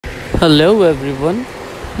Hello everyone,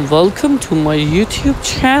 welcome to my YouTube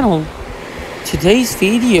channel. Today's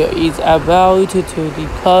video is about the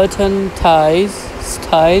curtain ties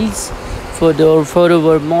styles for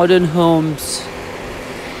our modern homes.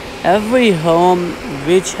 Every home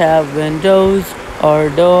which have windows or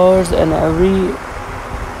doors and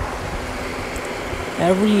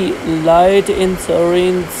every light in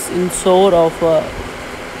sort of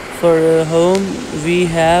for a home we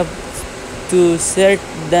have to set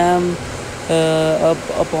them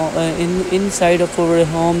inside of our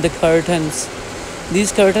home, the curtains.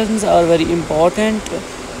 These curtains are very important,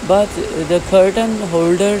 but the curtain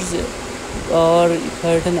holders or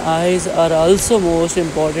curtain eyes are also most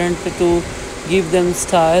important to give them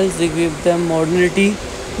styles, to give them modernity.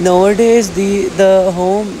 Nowadays the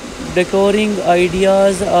home decorating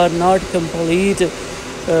ideas are not complete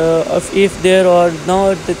if there are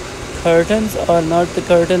not the curtains or not the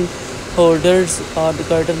curtain holders or the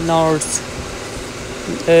curtain knots.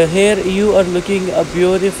 Here you are looking a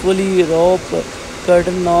beautifully rope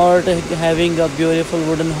curtain knot having a beautiful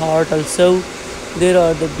wooden heart. Also there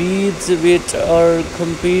are the beads which are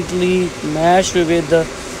completely matched with the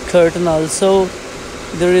curtain. Also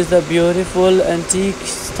there is a beautiful antique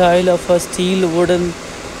style of a steel wooden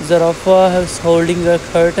zarafa holding a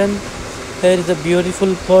curtain. Here is a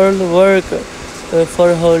beautiful pearl work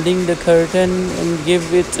for holding the curtain and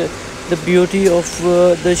give it the beauty of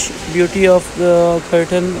beauty of the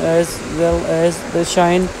curtain as well as the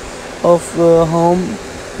shine of home,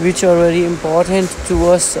 which are very important to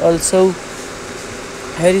us. Also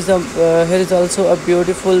here is also a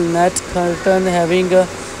beautiful net curtain having a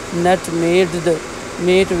net made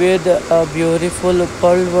with a beautiful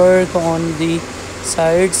pearl work on the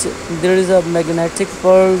sides. There is a magnetic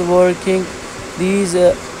pearl working. These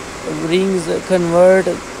rings convert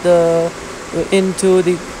the into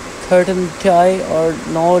the curtain tie or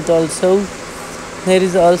knot. Also there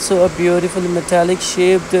is also a beautiful metallic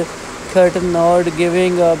shaped curtain knot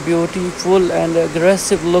giving a beautiful and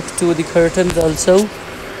aggressive look to the curtains. Also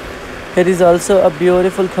there is also a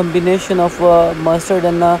beautiful combination of mustard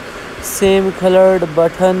and same colored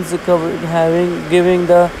buttons giving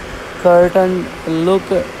the curtain look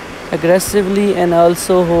aggressively, and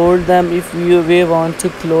also hold them if we want to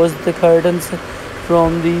close the curtains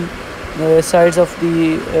from the sides of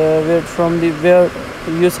the where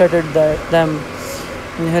you set it them.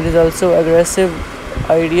 And here is also aggressive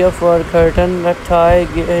idea for curtain tie.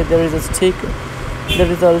 There is a stick. There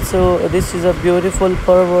is also, this is a beautiful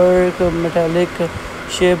pearl work metallic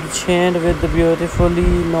shaped chain with the beautifully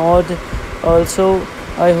knot. Also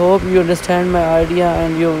I hope you understand my idea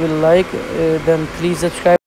and you will like then please subscribe.